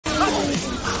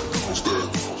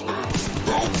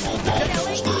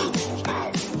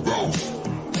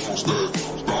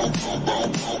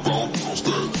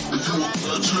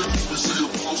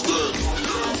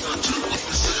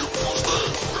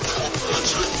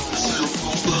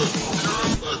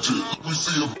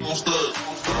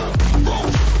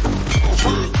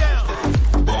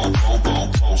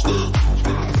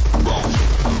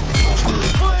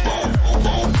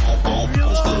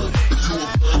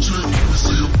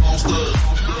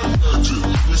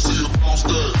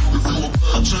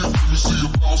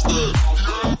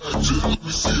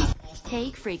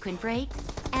Take frequent breaks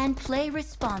and play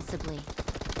responsibly.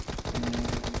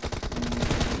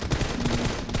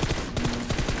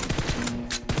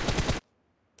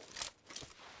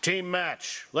 Team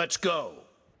match, let's go.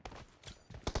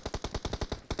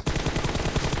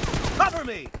 Cover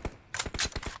me!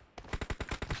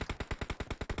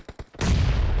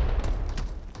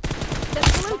 The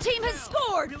blue team has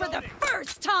scored for the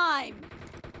first time!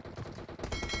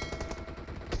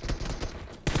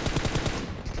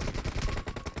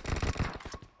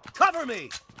 Cover me!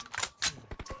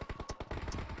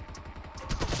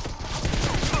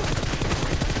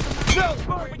 No!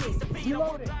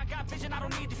 Reloading! I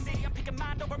don't need to see. I'm picking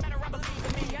mind over matter. I believe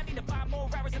in me. I need to find more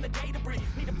hours in the day to breathe.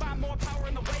 Need to find more power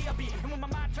in the way I be. And when my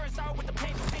mind turns out with the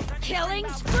pain, killing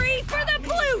spree for the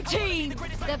blue team!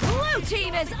 The blue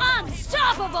team is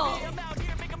unstoppable!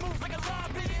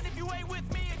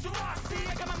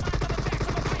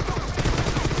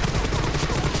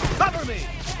 Cover me!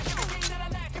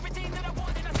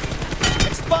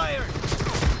 Expired!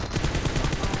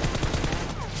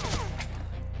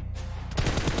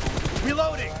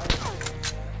 Reloading!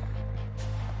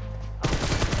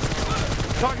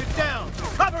 Target down!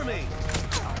 Cover me!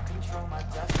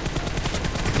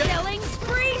 Killing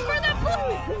spree for the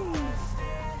blue team!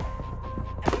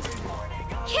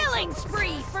 Killing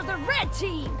spree for the red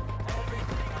team!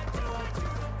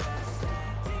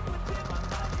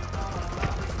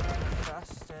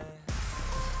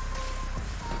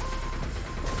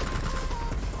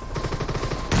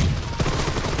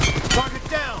 Target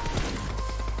down!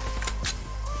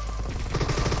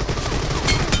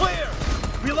 Clear!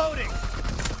 Reloading!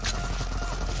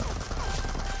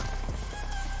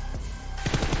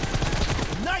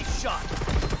 Nice shot!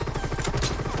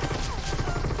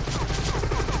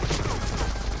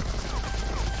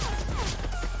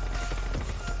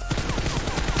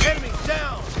 Enemy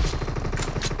down!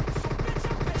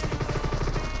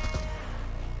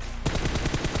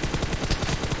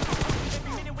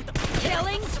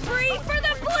 Killing spree for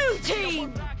the blue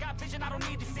team!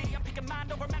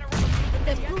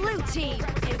 The blue team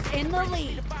is in the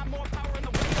lead.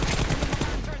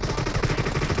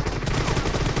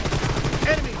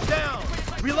 Enemy down!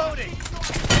 Reloading!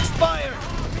 Expired!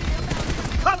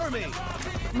 Cover me!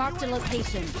 Marked a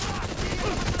location.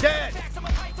 Dead!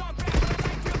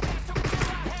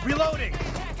 Reloading!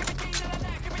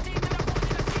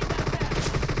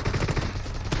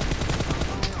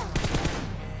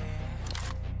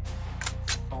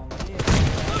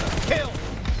 Kill!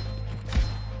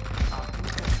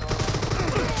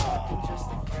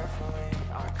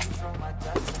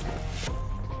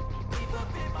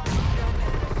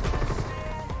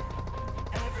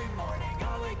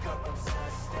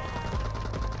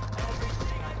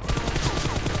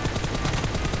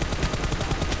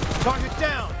 Target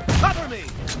down! Cover me!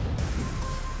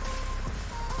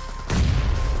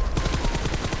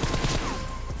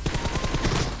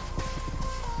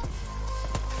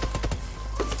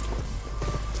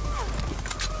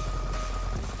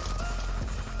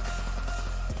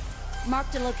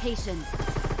 Marked a location.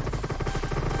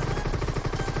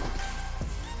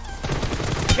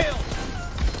 Kill!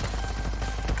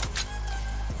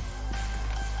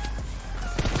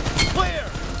 Clear!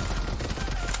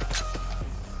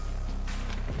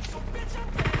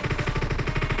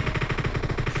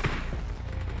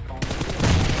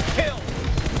 Kill!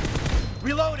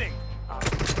 Reloading!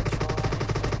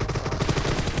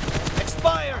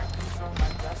 Expired!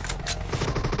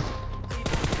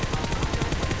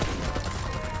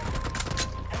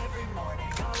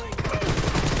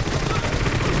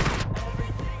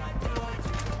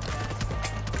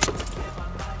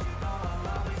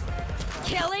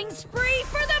 Killing spree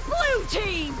for the blue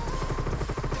team!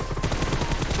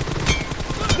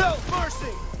 No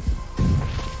mercy!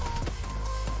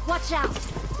 Watch out!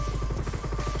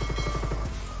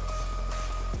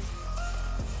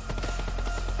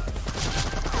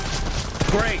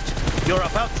 Great! You're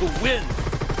about to win!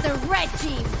 The red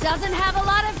team doesn't have a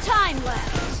lot of time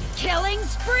left. Killing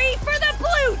spree for the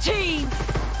blue team!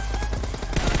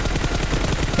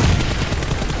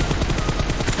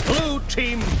 Blue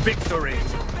team victory!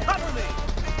 Cover me!